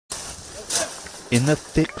In the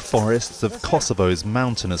thick forests of Kosovo's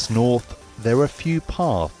mountainous north, there are few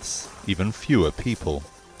paths, even fewer people.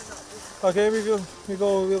 Okay, we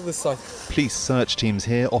go this side. Police search teams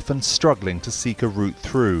here often struggling to seek a route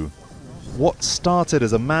through. What started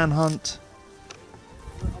as a manhunt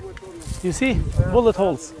You see, bullet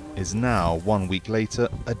holes. is now, 1 week later,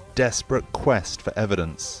 a desperate quest for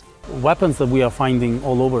evidence. Weapons that we are finding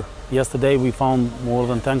all over. Yesterday we found more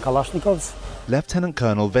than 10 Kalashnikovs. Lieutenant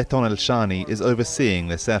Colonel Veton Elshani is overseeing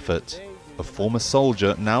this effort. A former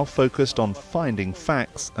soldier now focused on finding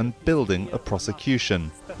facts and building a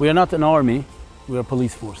prosecution. We are not an army, we are a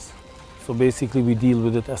police force. So basically we deal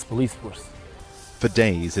with it as police force. For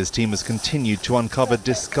days, his team has continued to uncover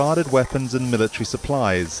discarded weapons and military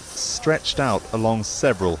supplies stretched out along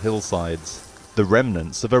several hillsides. The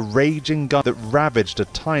remnants of a raging gun that ravaged a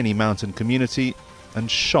tiny mountain community and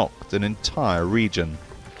shocked an entire region.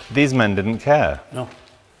 These men didn't care.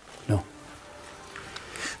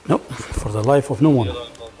 No, for the life of no one.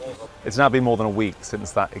 It's now been more than a week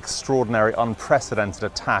since that extraordinary, unprecedented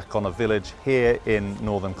attack on a village here in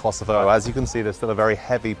northern Kosovo. As you can see, there's still a very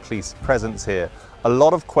heavy police presence here. A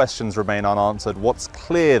lot of questions remain unanswered. What's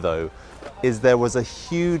clear, though, is there was a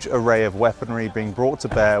huge array of weaponry being brought to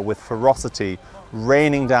bear with ferocity,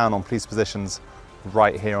 raining down on police positions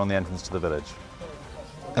right here on the entrance to the village.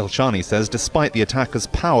 Elshani says despite the attackers'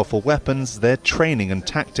 powerful weapons, their training and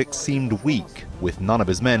tactics seemed weak, with none of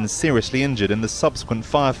his men seriously injured in the subsequent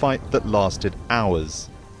firefight that lasted hours.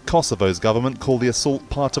 Kosovo's government called the assault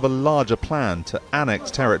part of a larger plan to annex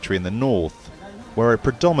territory in the north, where a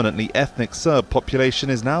predominantly ethnic Serb population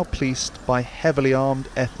is now policed by heavily armed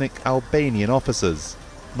ethnic Albanian officers,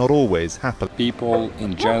 not always happy. People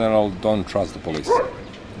in general don't trust the police.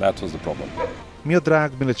 That was the problem. Miodrag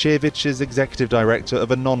Milicevic is executive director of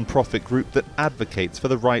a non-profit group that advocates for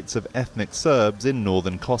the rights of ethnic Serbs in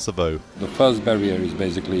northern Kosovo. The first barrier is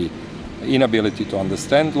basically inability to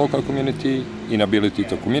understand local community, inability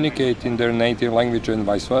to communicate in their native language and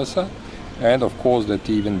vice versa. And of course that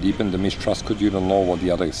even deepened the mistrust because you don't know what the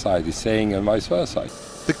other side is saying and vice versa.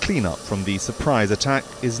 The cleanup from the surprise attack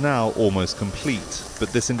is now almost complete,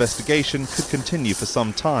 but this investigation could continue for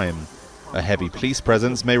some time. A heavy police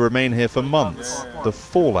presence may remain here for months. The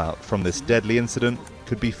fallout from this deadly incident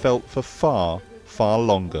could be felt for far, far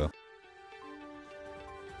longer.